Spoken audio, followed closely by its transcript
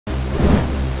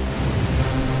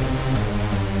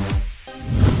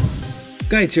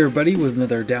Guides here, everybody, with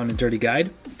another down and dirty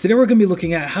guide. Today we're going to be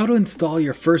looking at how to install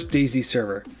your first DayZ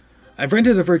server. I've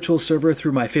rented a virtual server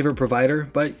through my favorite provider,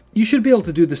 but you should be able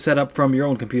to do the setup from your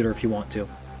own computer if you want to.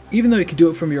 Even though you can do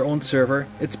it from your own server,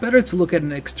 it's better to look at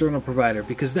an external provider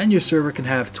because then your server can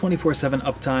have 24/7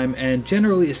 uptime and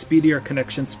generally a speedier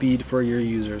connection speed for your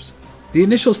users. The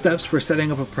initial steps for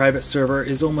setting up a private server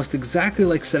is almost exactly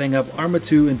like setting up Arma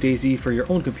 2 and DayZ for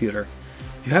your own computer.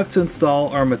 You have to install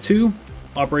Arma 2,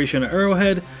 Operation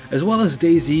Arrowhead, as well as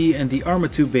DayZ and the Arma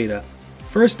 2 beta.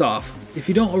 First off, if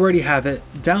you don't already have it,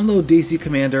 download DayZ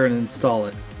Commander and install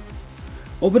it.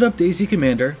 Open up DayZ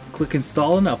Commander, click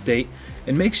Install and Update,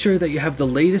 and make sure that you have the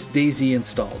latest DayZ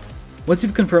installed. Once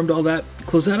you've confirmed all that,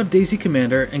 close out of DayZ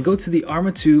Commander and go to the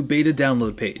Arma 2 beta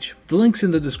download page. The link's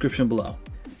in the description below.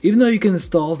 Even though you can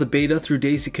install the beta through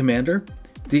DayZ Commander,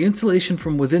 the installation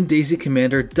from within DayZ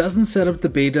Commander doesn't set up the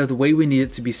beta the way we need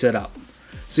it to be set up.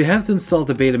 So you have to install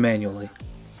the beta manually.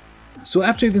 So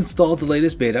after you've installed the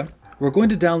latest beta, we're going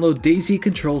to download DayZ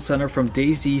Control Center from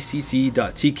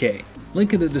DayZcc.tk,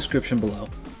 link in the description below.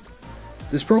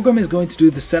 This program is going to do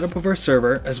the setup of our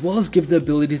server as well as give the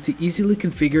ability to easily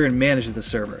configure and manage the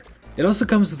server. It also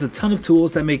comes with a ton of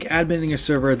tools that make adminning your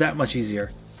server that much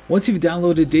easier. Once you've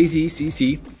downloaded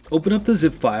DayZcc, open up the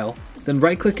zip file, then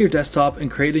right click your desktop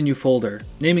and create a new folder,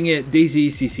 naming it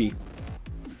DayZcc.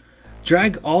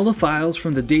 Drag all the files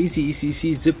from the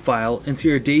DayZcc zip file into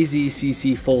your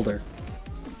DayZcc folder.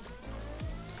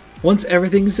 Once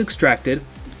everything is extracted,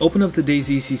 open up the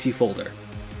DayZcc folder.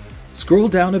 Scroll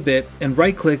down a bit and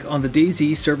right click on the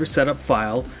DayZ server setup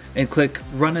file and click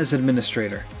Run as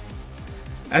Administrator.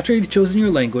 After you've chosen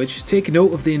your language, take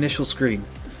note of the initial screen.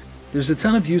 There's a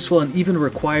ton of useful and even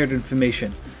required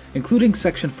information, including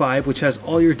section 5, which has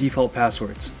all your default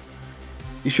passwords.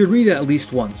 You should read it at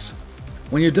least once.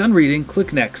 When you're done reading,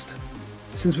 click Next.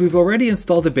 Since we've already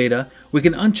installed the beta, we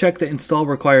can uncheck the Install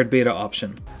Required Beta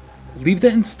option. Leave the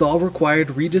Install Required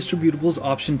Redistributables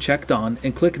option checked on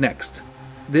and click Next.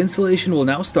 The installation will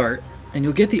now start, and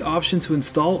you'll get the option to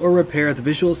install or repair the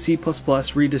Visual C++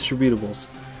 redistributables.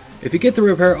 If you get the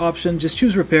Repair option, just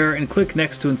choose Repair and click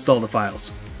Next to install the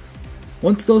files.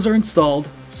 Once those are installed,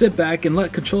 sit back and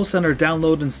let Control Center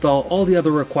download and install all the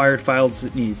other required files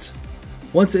it needs.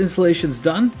 Once the installation's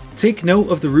done, take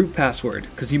note of the root password,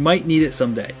 because you might need it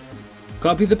someday.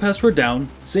 Copy the password down,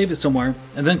 save it somewhere,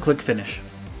 and then click Finish.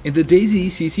 In the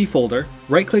DayZcc folder,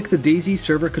 right-click the DayZ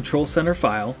Server Control Center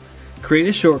file, create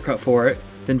a shortcut for it,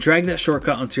 then drag that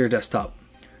shortcut onto your desktop.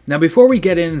 Now before we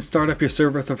get in and start up your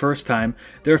server the first time,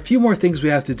 there are a few more things we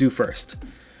have to do first.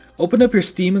 Open up your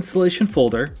Steam installation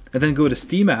folder, and then go to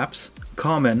Steam Apps,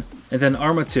 Common, and then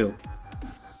Arma 2.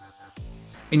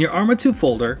 In your Arma 2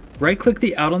 folder, right-click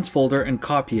the add-ons folder and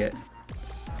copy it.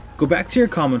 Go back to your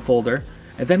Common folder,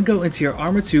 and then go into your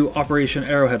Arma 2 Operation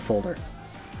Arrowhead folder.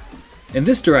 In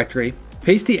this directory,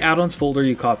 paste the add-ons folder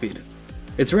you copied.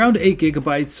 It's around 8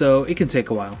 GB, so it can take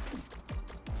a while.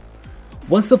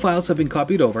 Once the files have been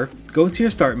copied over, go into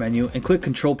your Start menu and click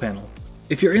Control Panel.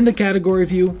 If you're in the category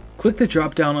view, click the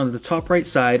drop-down on the top right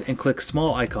side and click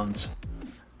Small Icons.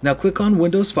 Now click on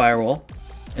Windows Firewall,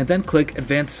 and then click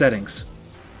Advanced Settings.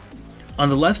 On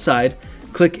the left side,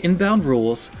 click Inbound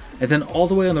Rules, and then all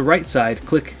the way on the right side,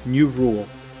 click New Rule.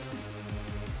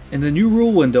 In the New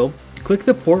Rule window, click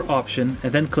the Port option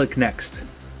and then click Next.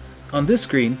 On this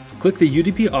screen, click the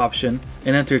UDP option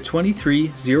and enter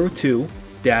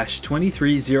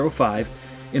 2302-2305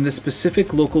 in the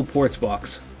specific local ports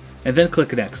box, and then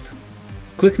click Next.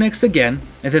 Click Next again,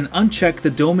 and then uncheck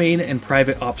the domain and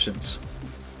private options.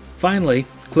 Finally,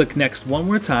 click Next one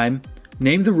more time,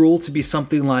 name the rule to be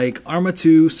something like Arma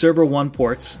 2 Server 1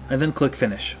 ports, and then click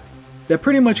Finish. That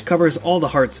pretty much covers all the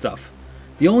hard stuff.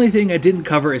 The only thing I didn't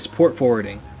cover is port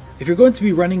forwarding. If you're going to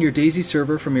be running your DayZ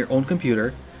server from your own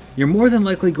computer, you're more than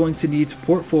likely going to need to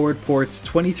port forward ports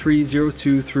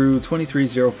 2302 through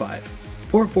 2305.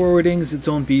 Port forwarding is its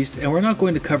own beast, and we're not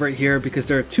going to cover it here because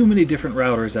there are too many different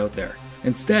routers out there.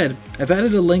 Instead, I've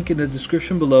added a link in the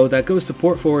description below that goes to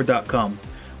portforward.com,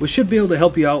 which should be able to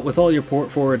help you out with all your port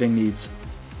forwarding needs.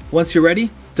 Once you're ready,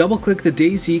 double-click the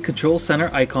DayZ Control Center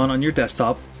icon on your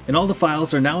desktop, and all the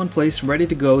files are now in place and ready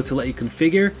to go to let you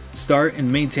configure, start,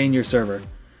 and maintain your server.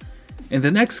 In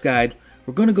the next guide,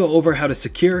 we're going to go over how to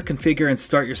secure, configure, and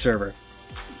start your server.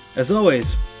 As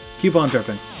always, keep on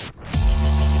derping.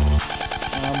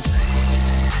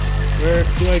 Where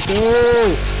do I go?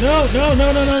 No, no,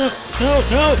 no, no, no, no, no,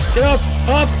 no, get up,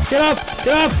 get up,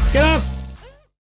 get up, get up!